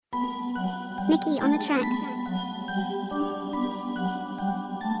Mickey on the track.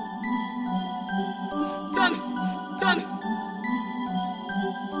 Done.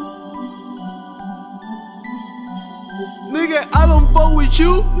 Nigga, I don't fuck with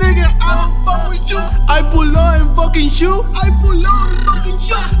you. I pull up and fucking shoot. I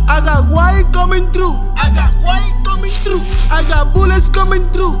got white coming through. I got bullets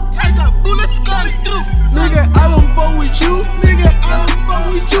coming through. Nigga, I don't fuck with you.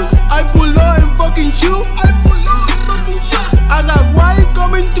 I pull up and fucking shoot. I got white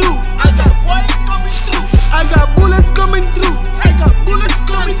coming through. I got bullets coming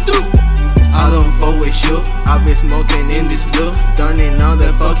through. I don't fuck with you, I been smoking in this blue, turning on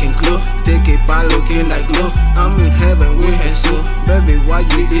the fucking clue, stick it by looking like glue. I'm in heaven with Jesus, baby why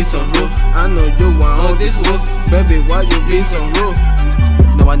you be so rude? I know you want all this wood, baby why you be so rude?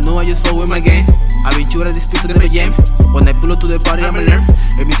 No I know I just fuck with my game, I've been shooting this to the jam. When I pull up to the party I'm a learn,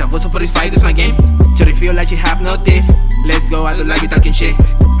 it means I'm for this fight, it's my game. Cherry feel like she have no teeth, let's go, I don't like you talking shit.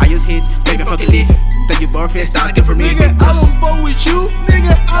 I just hit, baby fucking leave, tell you boyfriend stop looking for me. Nigga, I don't fuck with you.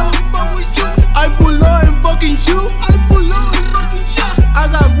 I pull up and fucking shoot. I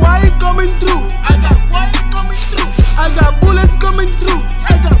got white coming through. I got bullets coming through.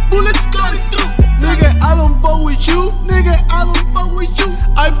 Nigga, I don't fuck with you.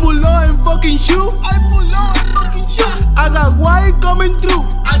 I pull up and fucking shoot. I got white coming through.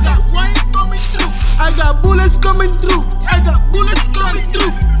 I got bullets coming through.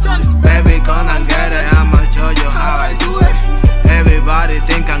 Baby, gonna get it, I'ma show you how I do it. Everybody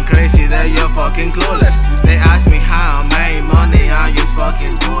think I'm crazy, that you're fucking clueless. They ask me how I make money, I just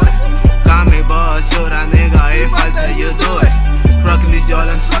fucking do it. Call me boss, shoot a nigga if I tell you do it. Rockin' these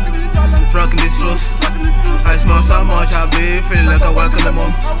Jordans, rockin' these shoes. I smoke so much, I be feeling like I walk on the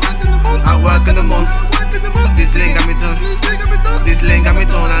moon. This link got me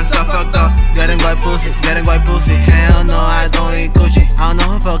tuned, I'm so fucked up. Getting white pussy. Hell no, I don't eat Gucci. I don't know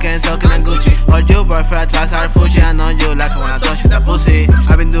who fucking sucking and Gucci. Or you boyfriend twice are Fuji. I know you like it when I touch you that pussy.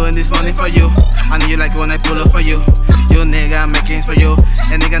 I've been doing this money for you. I know you like it when I pull up for you. You nigga, I'm making for you.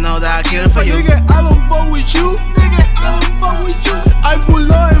 And nigga know that I kill for you. Nigga, I don't fuck with you. I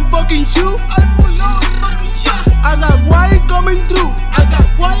pull up and fucking shoot. I got white coming through.